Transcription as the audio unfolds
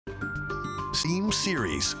STEAM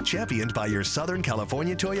Series, championed by your Southern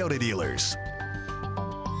California Toyota dealers.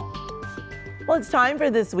 Well, it's time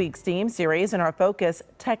for this week's STEAM Series and our focus,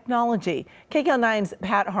 technology. KCAL9's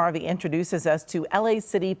Pat Harvey introduces us to LA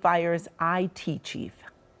City Fire's IT chief.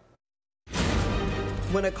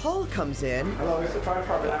 When a call comes in, hello, this is Fire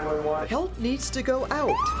Department 911. Help needs to go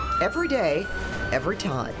out every day, every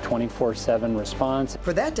time. 24/7 response.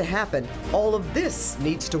 For that to happen, all of this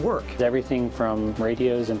needs to work. Everything from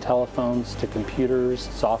radios and telephones to computers,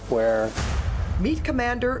 software. Meet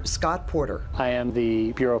Commander Scott Porter. I am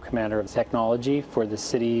the Bureau Commander of Technology for the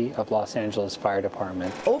City of Los Angeles Fire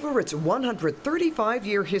Department. Over its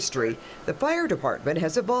 135-year history, the fire department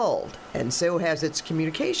has evolved, and so has its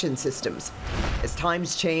communication systems. As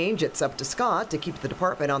times change, it's up to Scott to keep the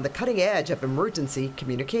department on the cutting edge of emergency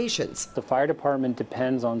communications. The fire department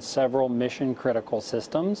depends on several mission-critical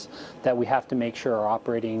systems that we have to make sure are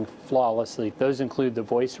operating flawlessly. Those include the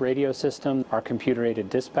voice radio system, our computer-aided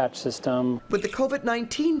dispatch system. With the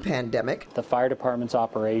COVID-19 pandemic, the fire department's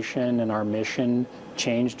operation and our mission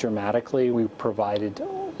changed dramatically. We provided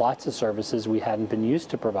lots of services we hadn't been used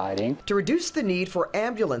to providing. To reduce the need for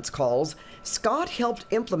ambulance calls, Scott helped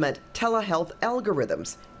implement telehealth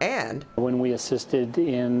algorithms. And when we assisted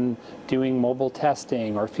in doing mobile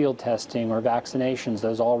testing or field testing or vaccinations,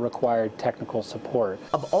 those all required technical support.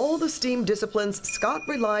 Of all the STEAM disciplines, Scott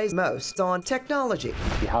relies most on technology.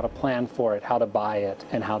 How to plan for it, how to buy it,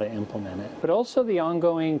 and how to implement it. But also the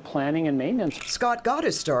ongoing planning and maintenance. Scott got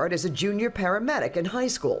his start as a junior paramedic in high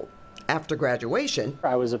school. After graduation,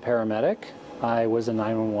 I was a paramedic. I was a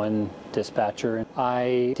 911 dispatcher.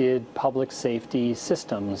 I did public safety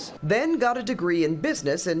systems. Then got a degree in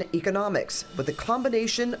business and economics with a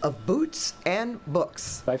combination of boots and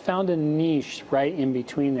books. I found a niche right in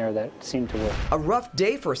between there that seemed to work. A rough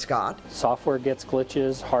day for Scott. Software gets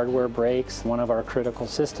glitches, hardware breaks, one of our critical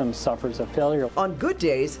systems suffers a failure. On good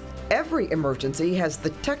days, every emergency has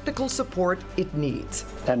the technical support it needs.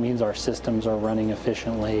 That means our systems are running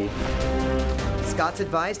efficiently. Scott's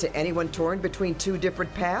advice to anyone torn between two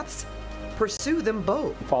different paths: pursue them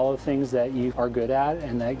both. Follow things that you are good at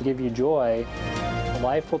and that give you joy.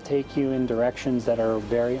 Life will take you in directions that are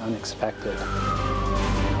very unexpected.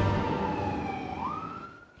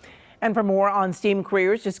 And for more on STEAM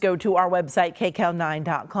careers, just go to our website,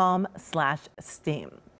 kcal9.com/STEAM.